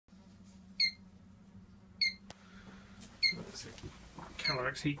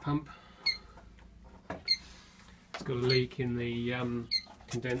Calorex heat pump. It's got a leak in the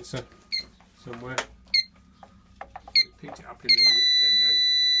condenser somewhere. We picked it up in the, there we go.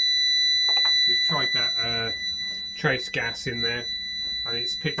 We've tried that trace gas in there and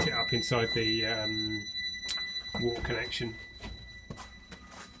it's picked it up inside the water connection.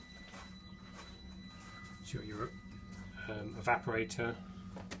 It's your evaporator,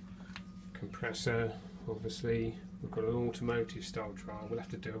 compressor, obviously. We've got an automotive style dryer. We'll have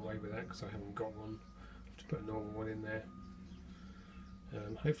to do away with that because I haven't got one. I'll have to put a normal one in there.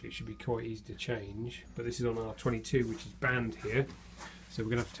 Hopefully it should be quite easy to change, but this is on R22, which is banned here, so we're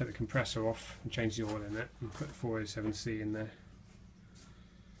going to have to take the compressor off and change the oil in it and put the 407C in there.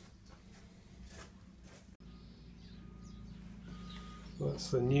 Well,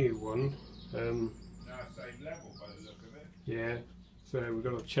 that's the new one. Now same level by the look of it. Yeah, so we've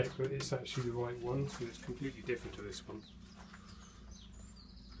got to check that it's actually the right one, because it's completely different to this one.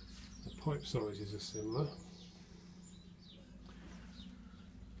 The pipe sizes are similar.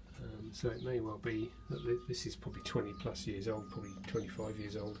 So it may well be that this is probably 20 plus years old, probably 25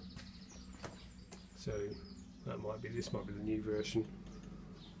 years old. So that might be, this might be the new version.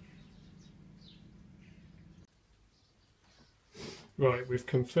 Right, we've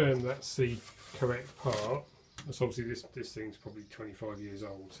confirmed that's the correct part. That's obviously this thing's probably 25 years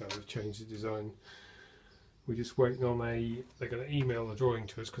old, so they've changed the design. We're just waiting on they're going to email the drawing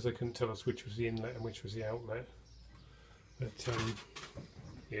to us because they couldn't tell us which was the inlet and which was the outlet. But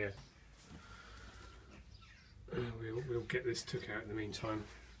yeah. We'll get this took out in the meantime.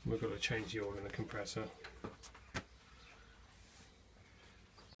 We've got to change the oil in the compressor.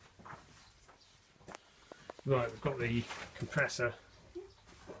 Right, we've got the compressor.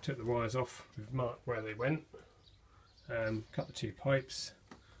 Took the wires off. We've marked where they went. Cut the two pipes.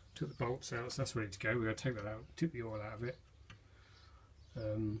 Took the bolts out, so that's ready to go. We're going to take that out. Took the oil out of it.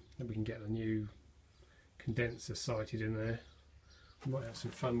 Then we can get the new condenser sighted in there. We might have some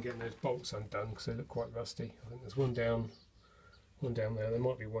fun getting those bolts undone because they look quite rusty. I think there's one down there. There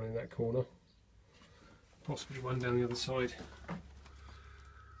might be one in that corner. Possibly one down the other side.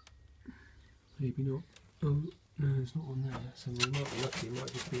 Maybe not. Oh, no, there's not one there. So we might be lucky. It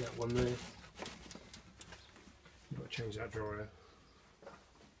might just be that one there. We've got to change that dryer.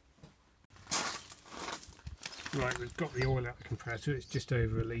 Right, we've got the oil out of the compressor. It's just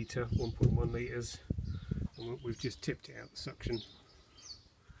over a litre, 1.1 litres. And we've just tipped it out the suction.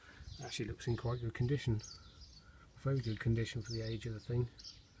 Actually looks in quite good condition, very good condition for the age of the thing.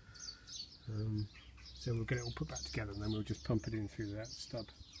 So we'll get it all put back together and then we'll just pump it in through that stub.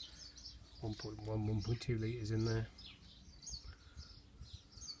 1.1, 1.2 litres in there.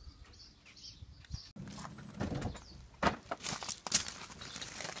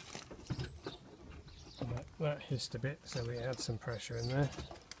 That hissed a bit, so we add some pressure in there.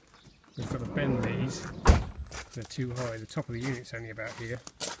 We've got to bend these, they're too high, the top of the unit's only about here.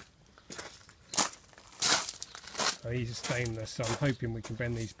 These are stainless, so I'm hoping we can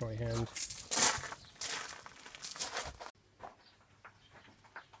bend these by hand.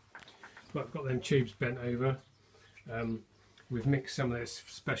 Right, I've got them tubes bent over. We've mixed some of this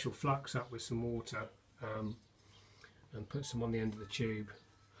special flux up with some water and put some on the end of the tube.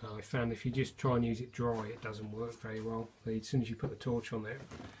 I found if you just try and use it dry, it doesn't work very well. As soon as you put the torch on it,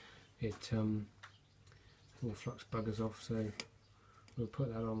 all the flux buggers off. So we'll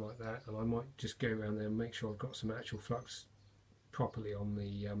put that on like that, and I might just go around there and make sure I've got some actual flux properly on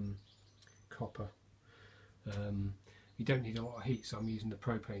the copper. You don't need a lot of heat, so I'm using the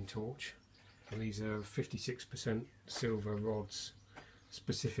propane torch, and these are 56% silver rods,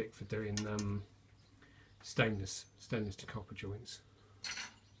 specific for doing stainless to copper joints.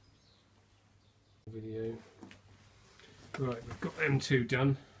 Video. Right, we've got them two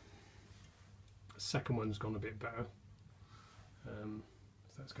done. The second one's gone a bit better.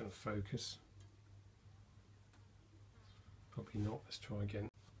 If that's going to focus. Probably not. Let's try again.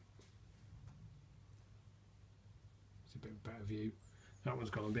 It's a bit better view. That one's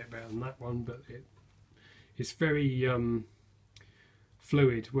gone a bit better than that one, but it's very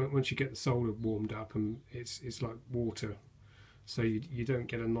fluid once you get the solder warmed up, and it's like water. So you don't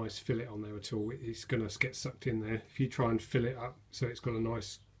get a nice fillet on there at all. It's going to get sucked in there. If you try and fill it up so it's got a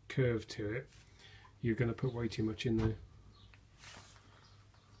nice curve to it, you're going to put way too much in there.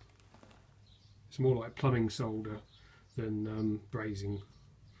 It's more like plumbing solder than brazing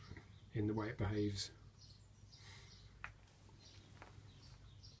in the way it behaves.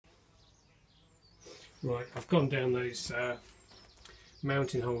 Right, I've gone down those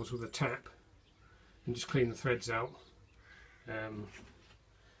mounting holes with a tap and just cleaned the threads out.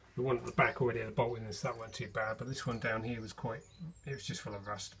 The one at the back already had a bolt in this, so that wasn't too bad, but this one down here was it was just full of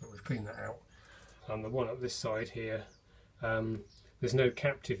rust, but we've cleaned that out. And the one up this side here, there's no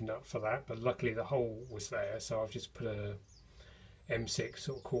captive nut for that, but luckily the hole was there, so I've just put a M6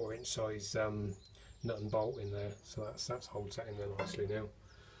 sort of 1/4 inch size nut and bolt in there, so that holds that in there nicely now.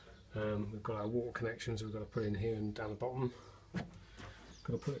 We've got our water connections we've got to put in here and down the bottom. Got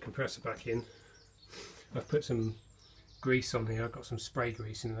to put the compressor back in. I've put some grease on here. I've got some spray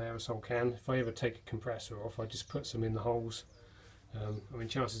grease in the aerosol can. If I ever take a compressor off, I just put some in the holes. I mean,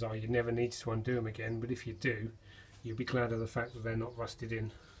 chances are you never need to undo them again, but if you do, you'll be glad of the fact that they're not rusted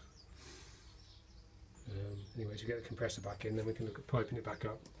in. Anyways, we get the compressor back in, then we can look at piping it back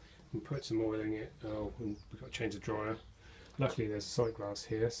up and put some oil in it. Oh, and we've got to change the dryer. Luckily there's a sight glass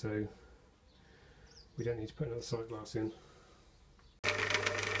here, so we don't need to put another sight glass in.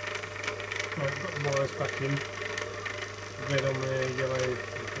 Right, we've got the wires back in. Red on there, yellow and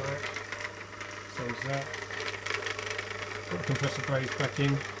black. Same as that. Got the compressor brace back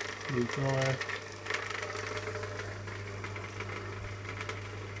in, new dryer.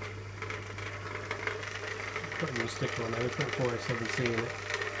 Got a new sticker on there, we've got 407C in it.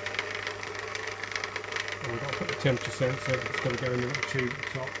 And we've got to put the temperature sensor, it's got to go in the little tube at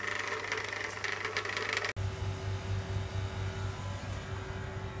the top.